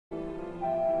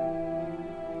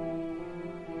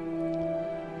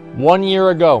1 year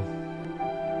ago,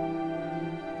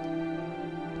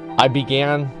 I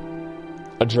began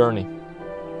a journey.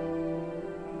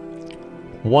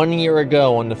 1 year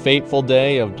ago, on the fateful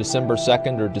day of December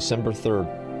 2nd or December 3rd,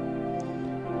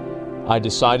 I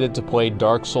decided to play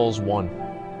Dark Souls 1.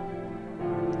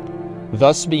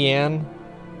 Thus began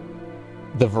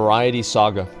the Variety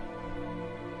Saga.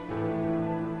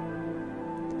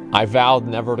 I vowed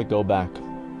never to go back.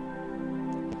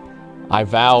 I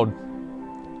vowed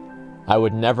I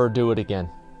would never do it again.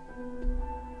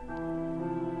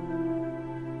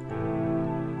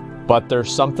 But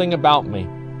there's something about me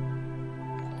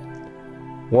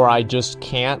where I just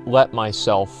can't let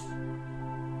myself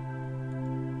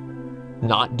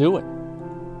not do it.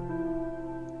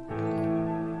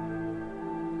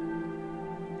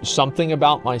 Something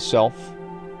about myself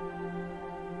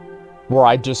where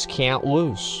I just can't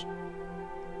lose.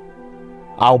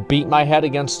 I'll beat my head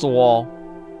against the wall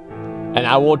and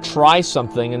I will try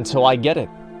something until I get it.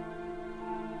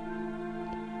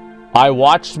 I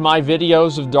watched my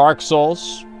videos of Dark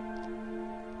Souls.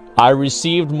 I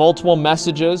received multiple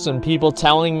messages and people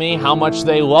telling me how much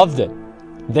they loved it.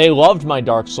 They loved my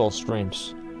Dark Souls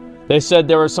streams. They said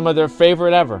they were some of their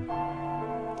favorite ever.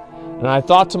 And I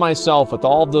thought to myself, with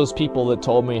all of those people that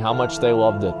told me how much they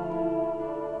loved it,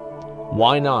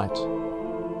 why not,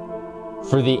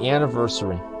 for the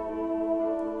anniversary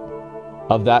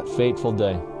of that fateful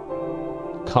day,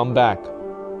 come back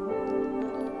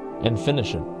and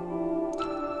finish it.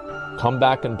 Come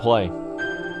back and play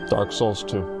Dark Souls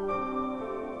 2.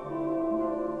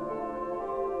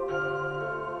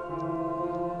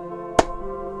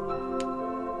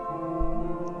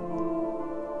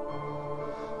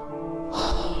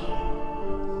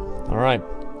 All right.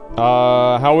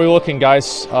 How are we looking,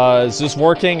 guys? Is this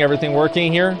working? Everything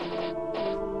working here?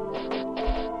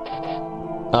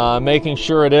 Making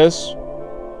sure it is.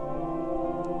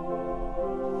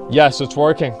 Yes, it's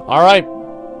working. All right.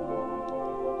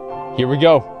 Here we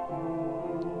go.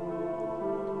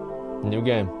 New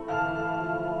game.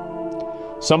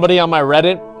 Somebody on my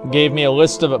Reddit gave me a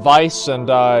list of advice and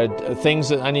things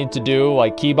that I need to do,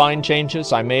 like keybind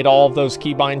changes. I made all of those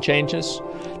keybind changes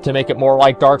to make it more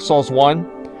like Dark Souls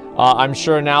 1. I'm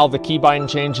sure now the keybind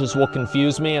changes will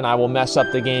confuse me and I will mess up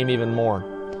the game even more.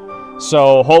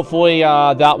 So hopefully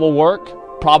that will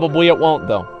work. Probably it won't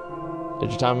though.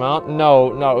 Did you time them out?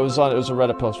 No, it was a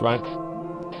Reddit post, right?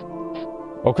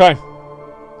 Okay.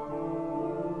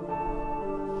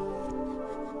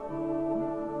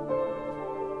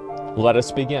 Let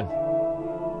us begin.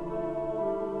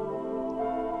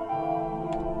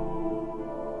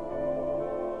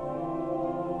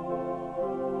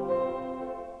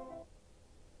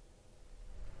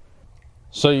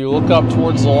 So you look up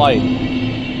towards the light.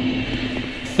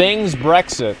 Things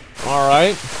Brexit.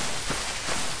 Alright.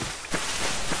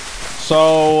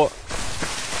 So,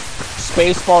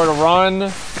 spacebar to run.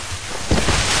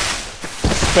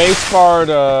 Spacebar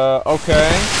to... okay.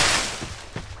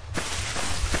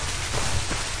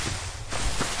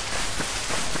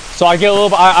 So I get a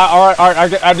little...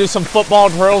 I do some football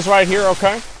drills right here,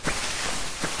 okay?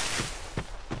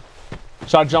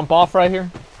 Should I jump off right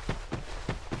here?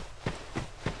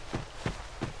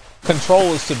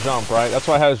 Control is to jump, right? That's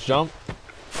why I had us jump.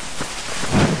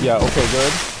 Yeah, okay,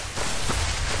 good.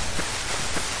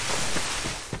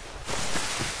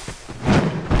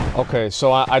 Okay,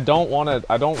 so I don't want to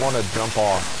jump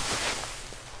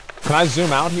off. Can I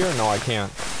zoom out here? No, I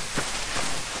can't.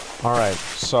 All right,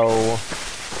 so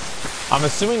I'm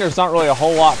assuming there's not really a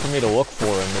whole lot for me to look for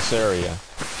in this area.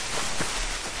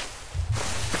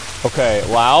 Okay,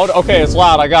 loud. Okay, it's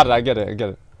loud. I got it. I get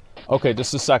it. Okay,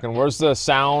 just a second. Where's the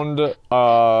sound,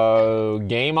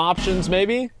 game options,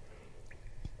 maybe?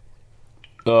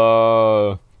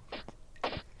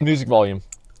 Music volume.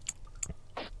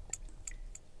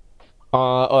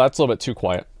 Oh, that's a little bit too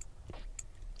quiet.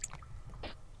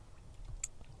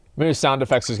 Maybe sound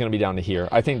effects is going to be down to here.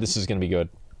 I think this is going to be good.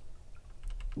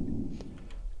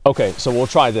 Okay, so we'll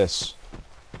try this.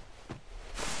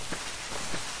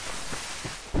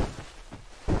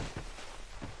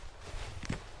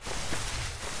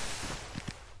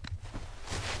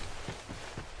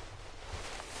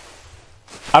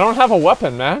 I don't have a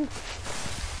weapon, man.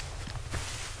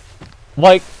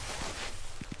 Like...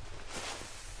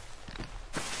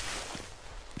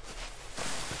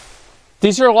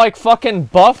 these are like fucking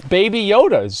buff baby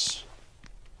Yodas.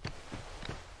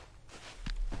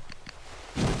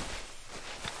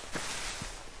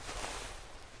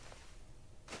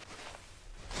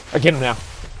 I get him now.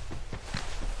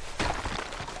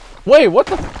 Wait, what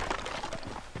the...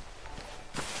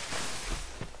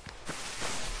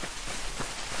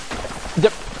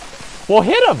 Well,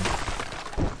 hit him!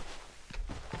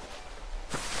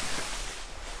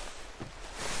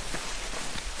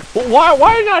 Well,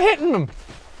 why are you not hitting him?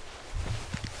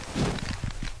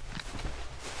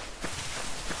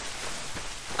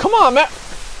 Come on, man!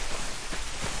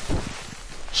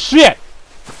 Shit!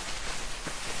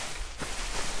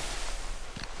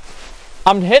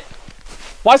 I'm hit?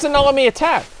 Why is it not letting me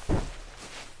attack?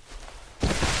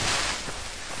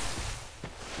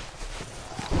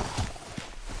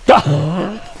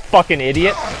 Fucking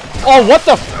idiot. Oh, what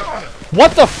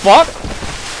the fuck?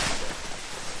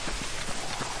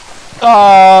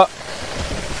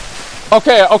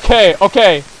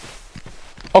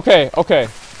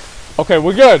 Okay,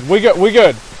 we're good.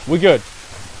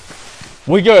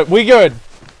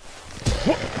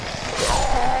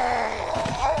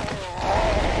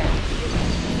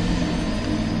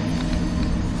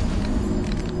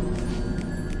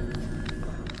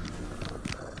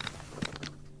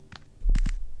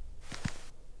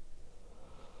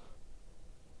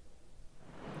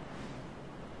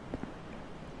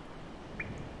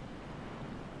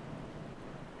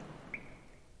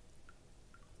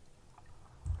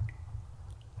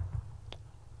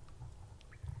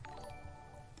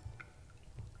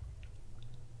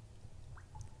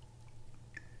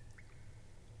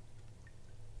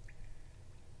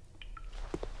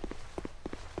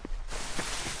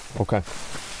 Okay.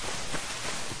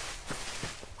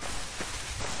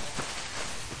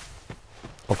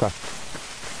 Okay.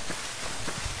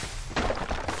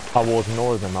 I will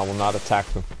ignore them. I will not attack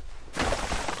them.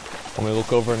 Let me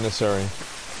look over in this area.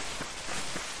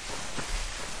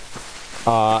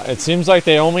 It seems like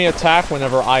they only attack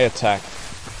whenever I attack.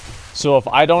 So if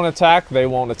I don't attack, they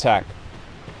won't attack.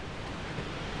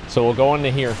 So we'll go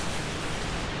into here.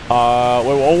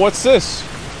 Wait, what's this?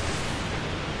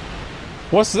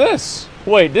 What's this?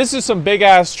 Wait, this is some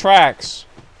big-ass tracks.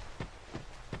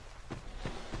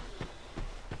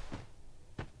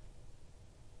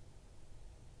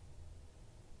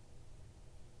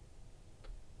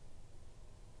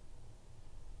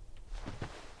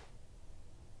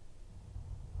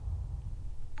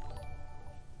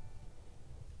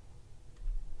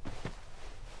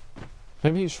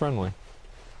 Maybe he's friendly.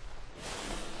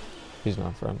 He's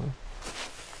not friendly.